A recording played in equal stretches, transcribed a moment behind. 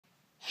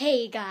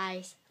Hey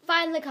guys,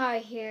 Find the Car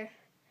here.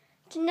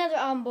 It's another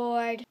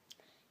onboard.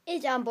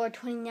 It's onboard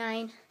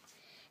 29.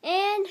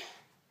 And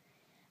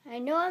I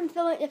know I'm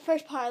filming the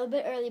first part a little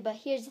bit early, but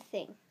here's the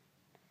thing.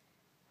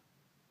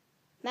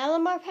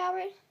 Malamar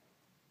Powered,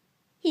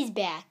 he's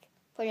back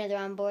for another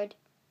onboard.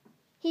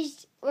 I'm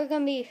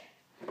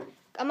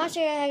not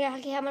sure how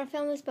I'm going to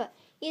film this, but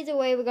either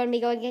way, we're going to be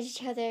going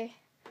against each other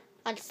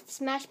on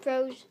Smash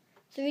Bros.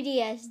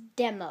 3DS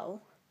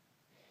demo.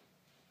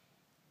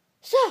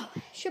 So,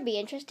 should be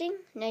interesting.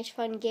 Nice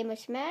fun game of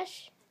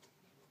Smash.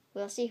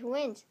 We'll see who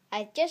wins.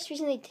 He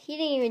didn't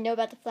even know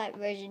about the flat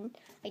version,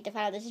 like the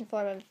Final Edition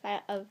form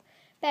of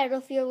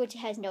Battlefield, which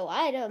has no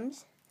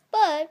items.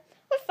 But,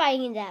 we're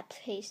fighting in that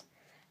place.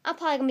 I'm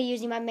probably going to be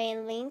using my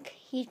main Link.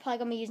 He's probably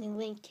going to be using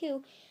Link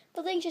too.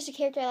 But Link's just a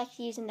character I like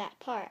to use in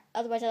that part.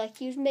 Otherwise, I like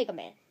to use Mega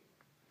Man.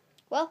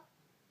 Well,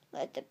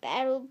 let the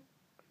battle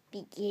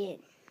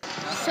begin.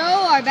 So,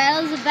 our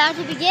battle is about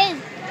to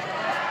begin.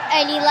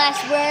 Any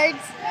last words?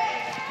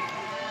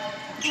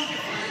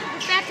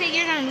 The fact that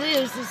you're going to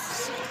lose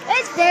is...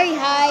 It's very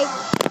high.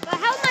 But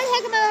how am I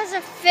supposed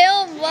to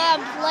film while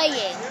I'm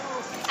playing?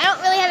 I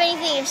don't really have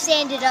anything to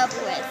stand it up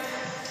with.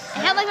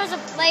 And how am I supposed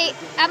to play?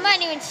 I'm not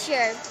even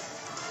sure.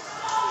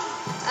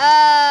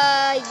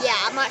 Yeah,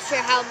 I'm not sure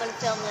how I'm going to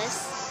film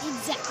this.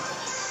 Exactly.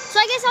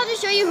 So I guess I'll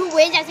just show you who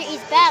wins after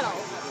each battle.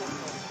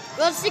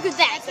 We'll stick with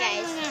that,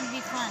 guys. That's going to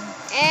be fun.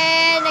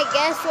 And I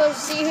guess we'll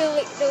see who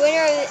the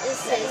winner of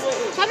this is.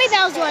 How many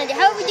battles do you want to do?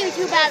 How about we do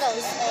 2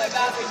 battles? Let's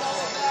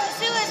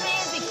do as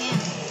many as we can.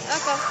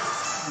 Okay.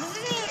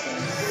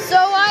 So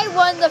I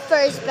won the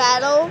first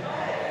battle.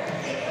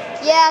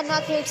 Yeah, I'm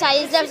not too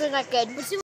excited. This episode's not good.